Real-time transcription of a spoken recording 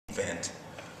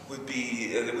would be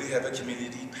that we have a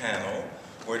community panel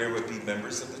where there would be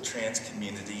members of the trans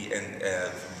community and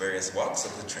from various walks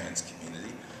of the trans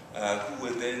community who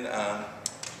would then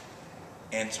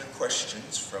answer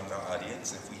questions from the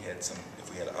audience if we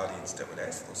had an audience that would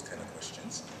ask those kind of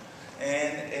questions.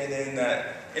 And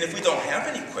if we don't have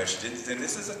any questions, then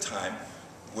this is a time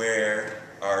where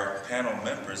our panel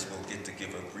members will get to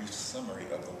give a brief summary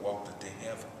of the walk that they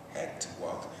have had to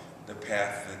walk, the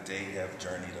path that they have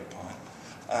journeyed upon.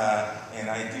 And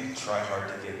I do try hard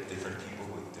to get different people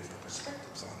with different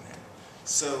perspectives on that.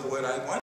 So what I want